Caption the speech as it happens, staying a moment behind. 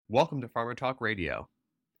Welcome to Pharma Talk Radio.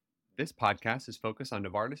 This podcast is focused on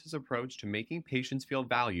Novartis' approach to making patients feel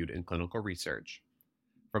valued in clinical research.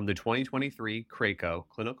 From the 2023 CRAACO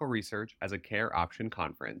Clinical Research as a Care Option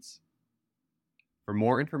Conference. For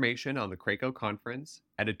more information on the CRAACO conference,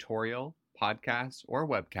 editorial, podcasts, or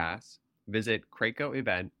webcasts, visit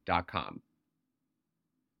craacoevent.com.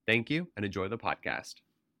 Thank you and enjoy the podcast.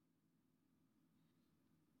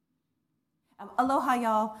 Aloha,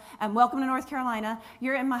 y'all, and welcome to North Carolina.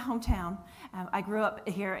 You're in my hometown. I grew up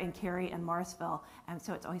here in Cary and Morrisville, and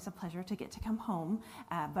so it's always a pleasure to get to come home.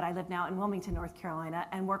 But I live now in Wilmington, North Carolina,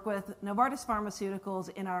 and work with Novartis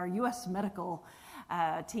Pharmaceuticals in our U.S. medical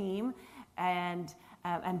team, and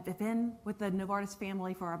have been with the Novartis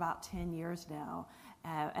family for about 10 years now.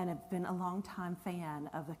 And have been a long-time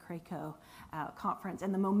fan of the CRAACO conference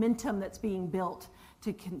and the momentum that's being built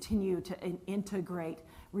to continue to integrate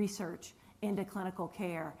research into clinical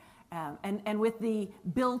care, and with the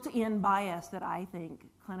built-in bias that I think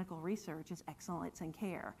clinical research is excellence in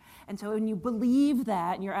care. And so when you believe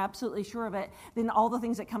that and you're absolutely sure of it, then all the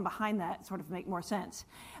things that come behind that sort of make more sense.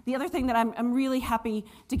 The other thing that I'm really happy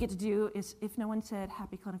to get to do is, if no one said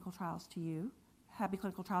happy clinical trials to you, Happy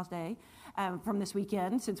Clinical Trials Day from this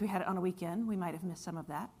weekend. Since we had it on a weekend, we might have missed some of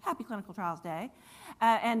that. Happy Clinical Trials Day,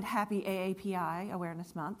 and happy AAPI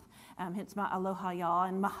Awareness Month. Hence my aloha y'all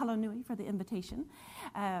and mahalo nui for the invitation.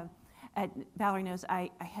 Valerie knows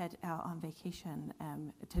I head out on vacation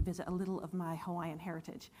to visit a little of my Hawaiian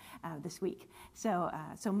heritage this week. So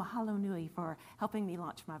mahalo nui for helping me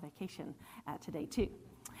launch my vacation today too.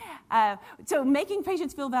 So making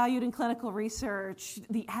patients feel valued in clinical research,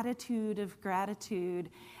 the attitude of gratitude.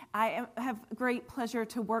 I have great pleasure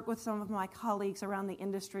to work with some of my colleagues around the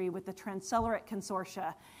industry with the Transcelerate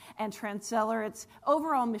Consortia, and Transcelerate's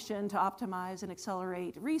overall mission to optimize and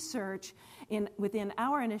accelerate research within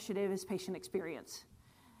our initiative is patient experience.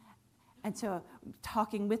 And so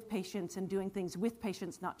talking with patients and doing things with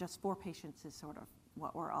patients, not just for patients, is sort of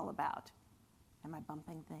what we're all about. Am I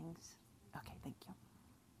bumping things? Okay, thank you.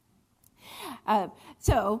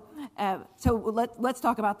 So let's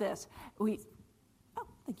talk about this.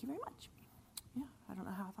 Thank you very much. Yeah, I don't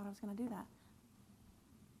know how I thought I was going to do that.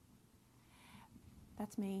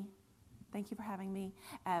 That's me. Thank you for having me.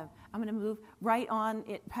 I'm going to move right on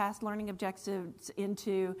it past learning objectives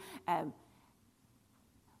into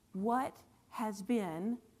what has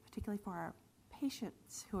been, particularly for our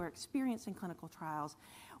patients who are experiencing clinical trials,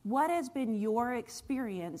 what has been your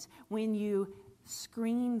experience when you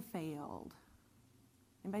screen failed?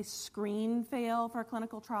 Anybody screen fail for a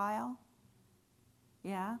clinical trial?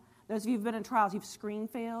 Yeah? Those of you who've been in trials, you've screen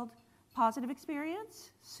failed. Positive experience?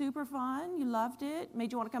 Super fun? You loved it?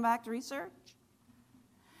 Made you want to come back to research?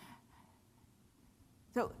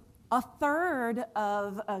 So a third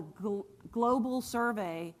of a global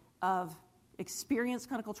survey of experienced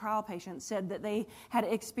clinical trial patients said that they had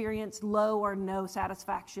experienced low or no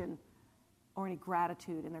satisfaction or any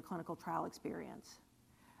gratitude in their clinical trial experience.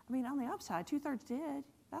 I mean, on the upside, 2/3 did.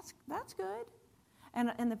 That's good.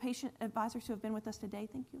 And the patient advisors who have been with us today,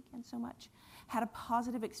 thank you again so much, had a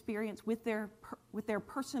positive experience with their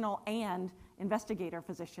personal and investigator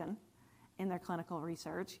physician in their clinical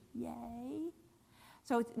research. Yay.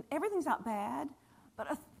 So everything's not bad, but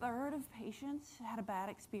a third of patients had a bad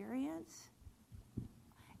experience.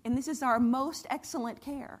 And this is our most excellent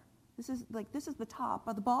care. This is the top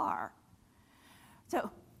of the bar. So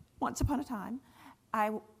once upon a time,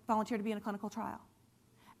 I volunteered to be in a clinical trial.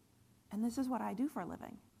 And this is what I do for a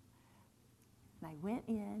living. And I went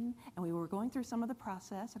in, and we were going through some of the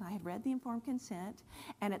process, and I had read the informed consent,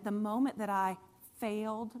 and at the moment that I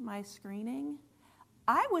failed my screening,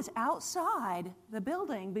 I was outside the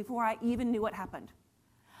building before I even knew what happened.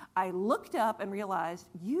 I looked up and realized,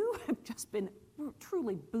 you have just been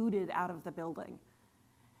truly booted out of the building.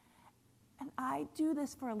 And I do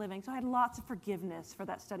this for a living, so I had lots of forgiveness for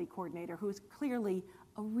that study coordinator who is clearly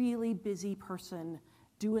a really busy person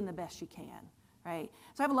doing the best she can, right?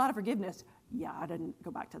 So I have a lot of forgiveness. Yeah, I didn't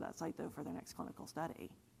go back to that site, though, for their next clinical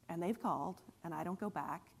study. And they've called, and I don't go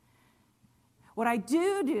back. What I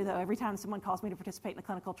do, though, every time someone calls me to participate in a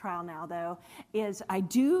clinical trial now, though, is I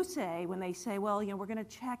do say, when they say, well, we're going to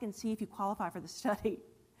check and see if you qualify for the study,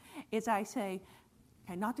 is I say,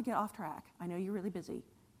 okay, not to get off track. I know you're really busy.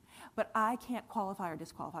 But I can't qualify or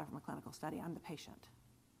disqualify from a clinical study. I'm the patient.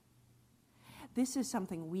 This is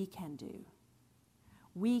something we can do.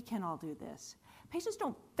 We can all do this. Patients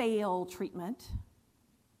don't fail treatment.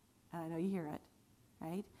 And I know you hear it,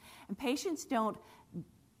 right? And patients don't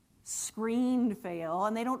screen fail,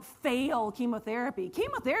 and they don't fail chemotherapy.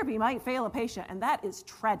 Chemotherapy might fail a patient, and that is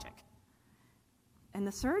tragic. And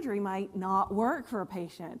the surgery might not work for a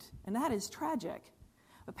patient, and that is tragic.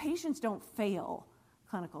 But patients don't fail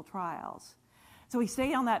clinical trials. So we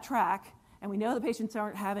stay on that track, and we know the patients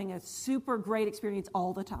aren't having a super great experience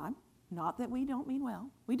all the time. Not that we don't mean well,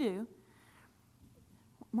 we do.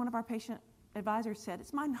 One of our patient advisors said,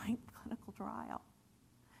 it's my 9th clinical trial,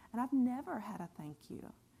 and I've never had a thank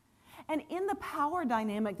you. And in the power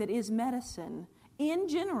dynamic that is medicine, in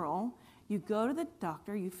general, you go to the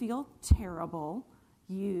doctor, you feel terrible,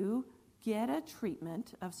 you get a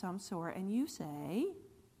treatment of some sort, and you say,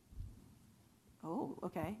 oh,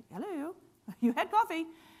 okay, hello, you had coffee.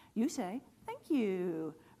 You say, thank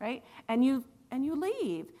you, right? And you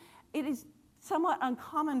leave. It is somewhat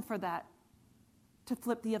uncommon for that to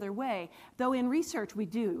flip the other way, though in research we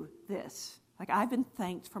do this. Like, I've been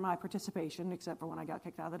thanked for my participation, except for when I got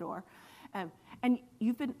kicked out of the door. And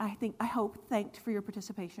you've been, I hope, thanked for your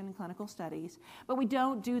participation in clinical studies. But we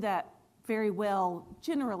don't do that very well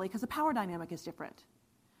generally because the power dynamic is different.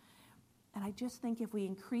 And I just think if we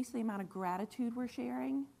increase the amount of gratitude we're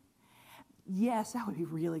sharing, yes, that would be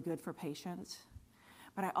really good for patients.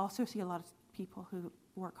 But I also see a lot of people who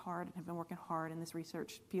work hard and have been working hard in this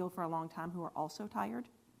research field for a long time who are also tired.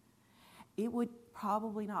 It would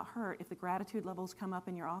probably not hurt if the gratitude levels come up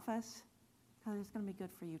in your office, because it's going to be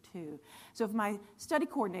good for you too. So if my study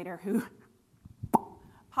coordinator, who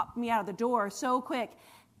popped me out of the door so quick,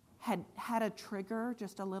 had a trigger,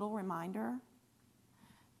 just a little reminder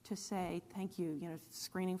to say, thank you,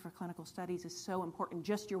 screening for clinical studies is so important.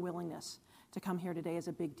 Just your willingness to come here today is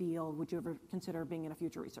a big deal. Would you ever consider being in a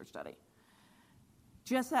future research study?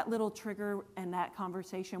 Just that little trigger and that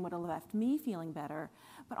conversation would have left me feeling better.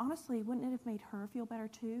 But honestly, wouldn't it have made her feel better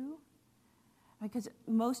too? Because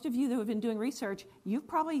most of you that have been doing research, you've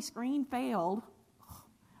probably failed,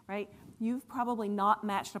 right? You've probably not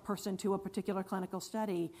matched a person to a particular clinical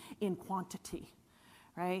study in quantity,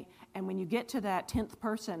 right? And when you get to that 10th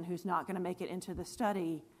person who's not going to make it into the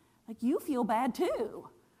study, like, you feel bad too,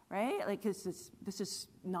 right? Like, because this is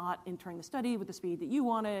not entering the study with the speed that you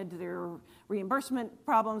wanted. There are reimbursement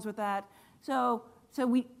problems with that. So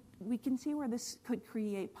we can see where this could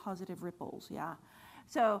create positive ripples, yeah.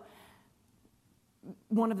 So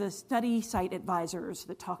one of the study site advisors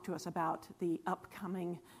that talked to us about the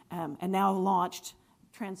upcoming and now launched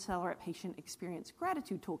Transcelerate Patient Experience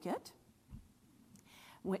Gratitude Toolkit,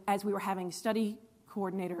 as we were having study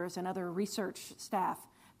coordinators and other research staff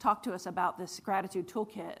talk to us about this gratitude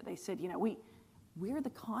toolkit, they said, we're the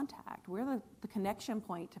contact, we're the connection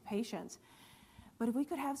point to patients. But if we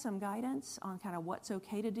could have some guidance on kind of what's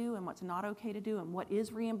okay to do and what's not okay to do and what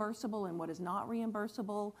is reimbursable and what is not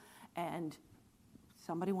reimbursable, and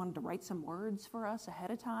somebody wanted to write some words for us ahead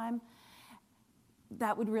of time,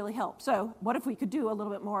 that would really help. So what if we could do a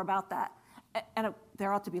little bit more about that? And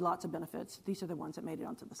there ought to be lots of benefits. These are the ones that made it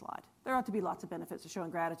onto the slide. There ought to be lots of benefits to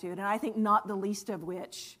showing gratitude, and I think not the least of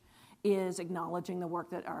which is acknowledging the work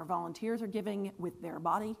that our volunteers are giving with their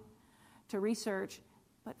body to research,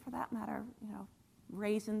 but for that matter,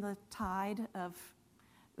 raising the tide of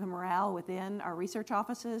the morale within our research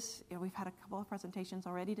offices. We've had a couple of presentations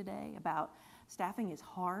already today about staffing is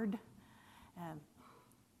hard.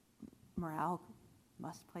 Morale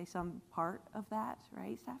must play some part of that,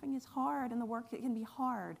 right? Staffing is hard, and the work, it can be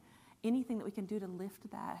hard. Anything that we can do to lift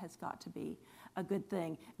that has got to be a good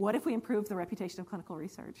thing. What if we improved the reputation of clinical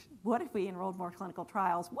research? What if we enrolled more clinical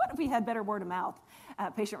trials? What if we had better word of mouth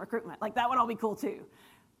patient recruitment? Like, that would all be cool too.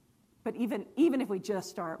 But even if we just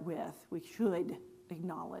start with, we should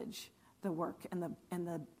acknowledge the work and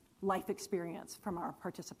the life experience from our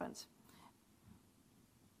participants.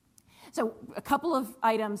 So a couple of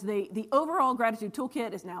items. The overall gratitude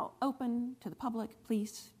toolkit is now open to the public.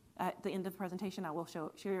 Please, at the end of the presentation, I will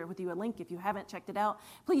share with you a link. If you haven't checked it out,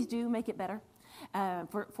 please do make it better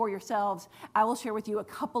for yourselves. I will share with you a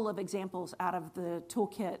couple of examples out of the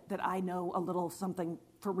toolkit that I know a little something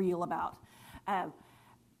for real about.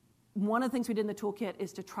 One of the things we did in the toolkit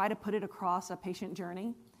is to try to put it across a patient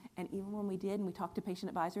journey. And even when we did, and we talked to patient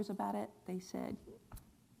advisors about it, they said,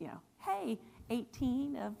 hey,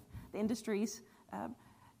 18 of the industry's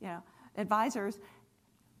advisors,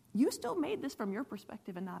 you still made this from your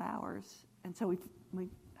perspective and not ours. And so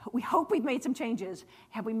we hope we've made some changes.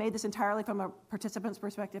 Have we made this entirely from a participant's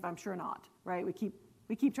perspective? I'm sure not, right? We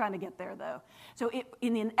keep trying to get there, though. So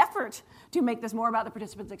in an effort to make this more about the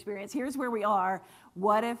participant's experience, here's where we are.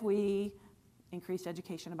 What if we increased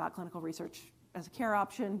education about clinical research as a care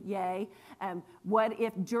option? Yay. What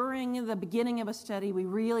if during the beginning of a study we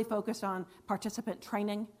really focused on participant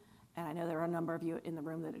training and I know there are a number of you in the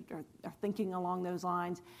room that are thinking along those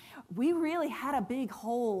lines. We really had a big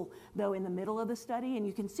hole, though, in the middle of the study, and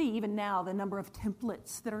you can see even now the number of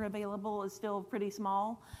templates that are available is still pretty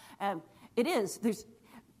small. There's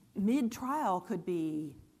mid-trial could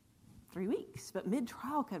be 3 weeks, but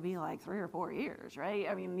mid-trial could be like 3 or 4 years, right?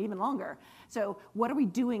 I mean, even longer. So what are we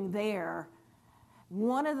doing there?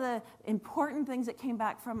 One of the important things that came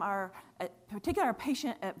back from particularly our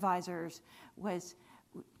patient advisors was,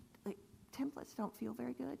 like, templates don't feel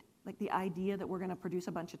very good. Like the idea that we're going to produce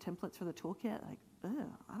a bunch of templates for the toolkit, like, I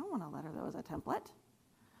don't want to letter those as a template.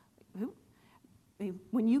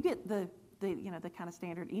 When you get the kind of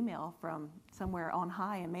standard email from somewhere on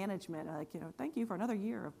high in management, like, thank you for another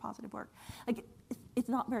year of positive work. Like, it's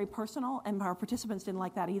not very personal, and our participants didn't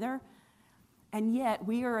like that either. And yet,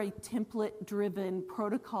 we are a template-driven,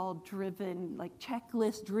 protocol-driven, like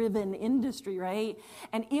checklist-driven industry, right?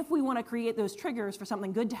 And if we want to create those triggers for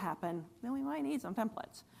something good to happen, then we might need some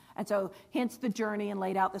templates. And so, hence the journey, and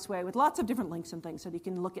laid out this way with lots of different links and things so that you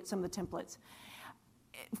can look at some of the templates.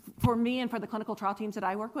 For me and for the clinical trial teams that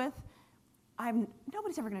I work with,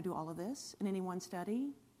 nobody's ever going to do all of this in any one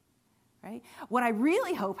study. Right? What I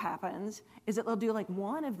really hope happens is that they'll do like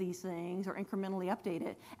one of these things or incrementally update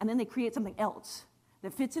it, and then they create something else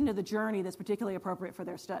that fits into the journey that's particularly appropriate for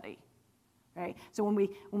their study. Right? So when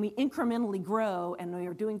we incrementally grow and we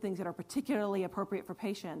are doing things that are particularly appropriate for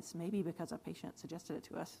patients, maybe because a patient suggested it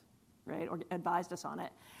to us, right, or advised us on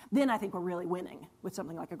it, then I think we're really winning with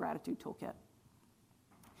something like a gratitude toolkit.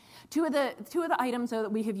 Two of the items, though,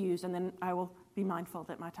 that we have used, and then I will be mindful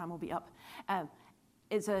that my time will be up,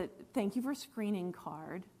 is a thank you for screening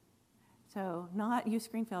card. So not use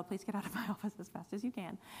screen-failed, please get out of my office as fast as you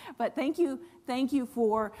can. But thank you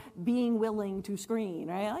for being willing to screen,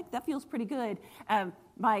 right? Like, that feels pretty good.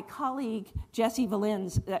 My colleague, Jessie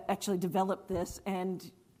Valens, actually developed this,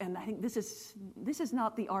 and I think this is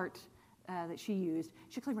not the art that she used.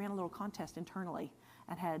 She actually ran a little contest internally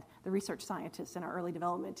and had the research scientists in our early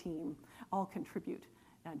development team all contribute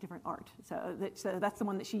different art. So that's the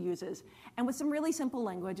one that she uses. And with some really simple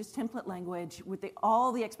language, it's template language with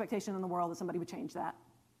all the expectation in the world that somebody would change that,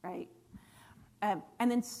 right? And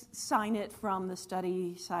then sign it from the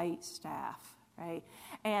study site staff, right?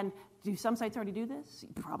 And do some sites already do this?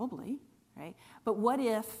 Probably, right? But what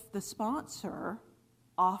if the sponsor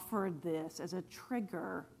offered this as a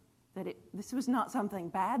trigger that this was not something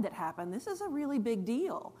bad that happened, this is a really big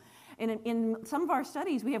deal. And in some of our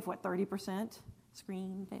studies, we have, 30%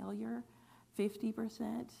 screen failure,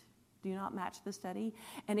 50% do not match the study.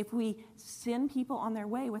 And if we send people on their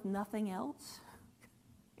way with nothing else,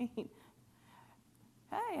 hey,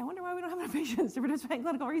 I wonder why we don't have enough patients to participate in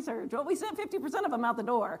clinical research. Well, we sent 50% of them out the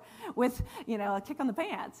door with, a kick on the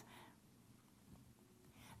pants.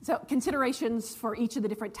 So considerations for each of the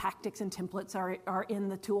different tactics and templates are in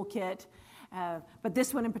the toolkit. But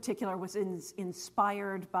this one in particular was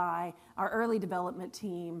inspired by our early development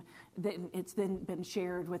team. It's then been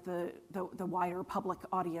shared with the wider public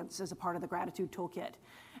audience as a part of the Gratitude Toolkit.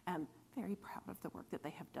 I'm very proud of the work that they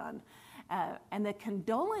have done. And the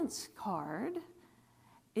condolence card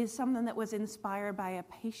is something that was inspired by a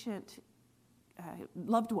patient,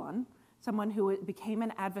 loved one, someone who became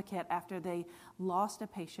an advocate after they lost a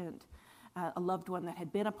patient, a loved one that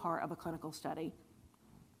had been a part of a clinical study.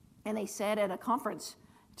 And they said at a conference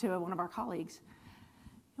to one of our colleagues,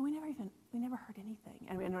 we never heard anything.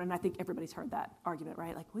 And I think everybody's heard that argument,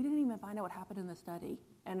 right? Like, we didn't even find out what happened in the study.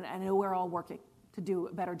 And I know we're all working to do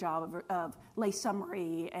a better job of lay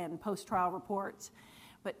summary and post-trial reports.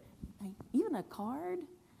 But even a card,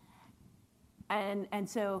 and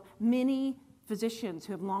so many physicians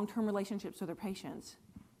who have long-term relationships with their patients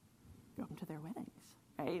go them to their weddings.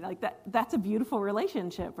 Right? Like that's a beautiful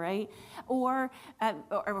relationship, right? Or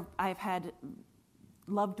I've had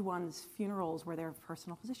loved ones' funerals where their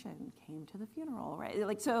personal physician came to the funeral, right?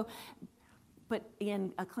 Like so, but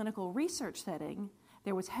in a clinical research setting,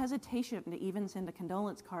 there was hesitation to even send a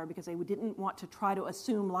condolence card because they didn't want to try to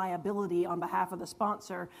assume liability on behalf of the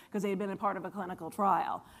sponsor because they had been a part of a clinical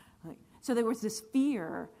trial. So there was this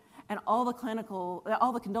fear. And all the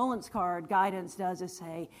condolence card guidance does is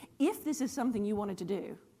say, if this is something you wanted to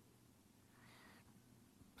do,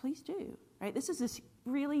 please do, right? This is this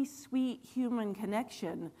really sweet human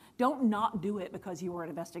connection. Don't not do it because you were an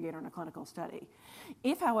investigator in a clinical study.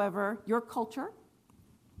 If, however, your culture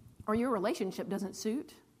or your relationship doesn't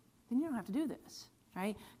suit, then you don't have to do this,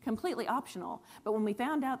 right? Completely optional. But when we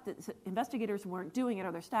found out that investigators weren't doing it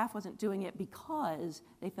or their staff wasn't doing it because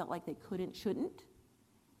they felt like they couldn't, shouldn't,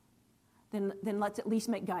 then let's at least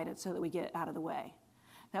make guidance so that we get out of the way.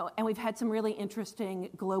 Now, and we've had some really interesting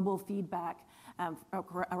global feedback.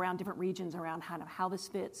 around different regions, around kind of how this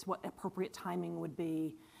fits, what appropriate timing would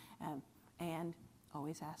be, and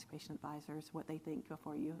always ask patient advisors what they think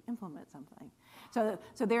before you implement something. So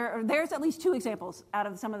there's at least 2 examples out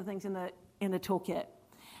of some of the things in the toolkit.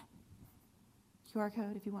 QR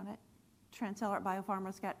code if you want it. Transeller at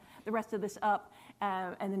Biopharma's got the rest of this up,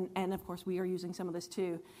 and of course we are using some of this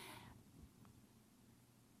too.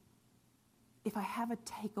 If I have a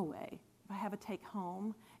takeaway, if I have a take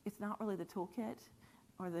home, it's not really the toolkit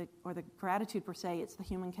or the gratitude per se, it's the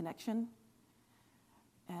human connection.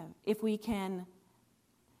 If we can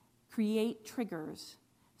create triggers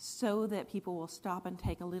so that people will stop and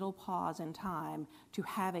take a little pause in time to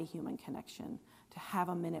have a human connection, to have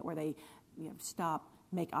a minute where they stop,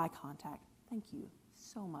 make eye contact. Thank you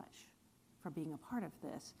so much for being a part of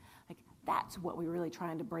this. Like, that's what we're really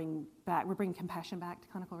trying to bring back. We're bringing compassion back to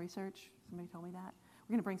clinical research. Somebody told me that.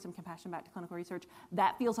 We're going to bring some compassion back to clinical research.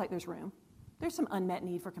 That feels like there's room. There's some unmet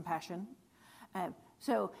need for compassion.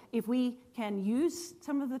 So if we can use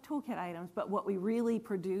some of the toolkit items, but what we really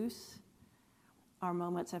produce are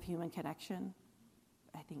moments of human connection,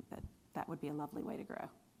 I think that would be a lovely way to grow.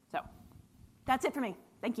 So that's it for me.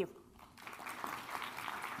 Thank you.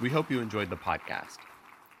 We hope you enjoyed the podcast.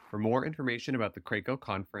 For more information about the CRAACO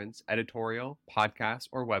conference, editorial, podcast,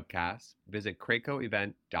 or webcast, visit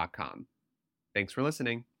CRAACOevent.com. Thanks for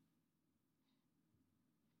listening.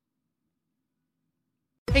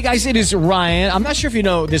 Hey guys, it is Ryan. I'm not sure if you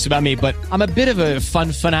know this about me, but I'm a bit of a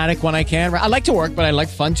fun fanatic when I can. I like to work, but I like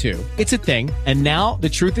fun too. It's a thing. And now the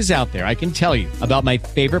truth is out there. I can tell you about my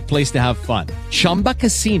favorite place to have fun. Chumba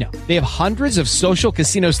Casino. They have hundreds of social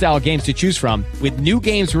casino style games to choose from with new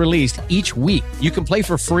games released each week. You can play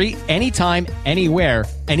for free anytime, anywhere.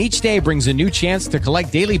 And each day brings a new chance to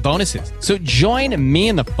collect daily bonuses. So join me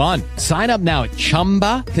in the fun. Sign up now at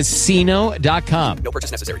ChumbaCasino.com. No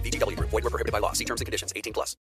purchase necessary. VGW Group. Void where prohibited by law. See terms and conditions. 18+.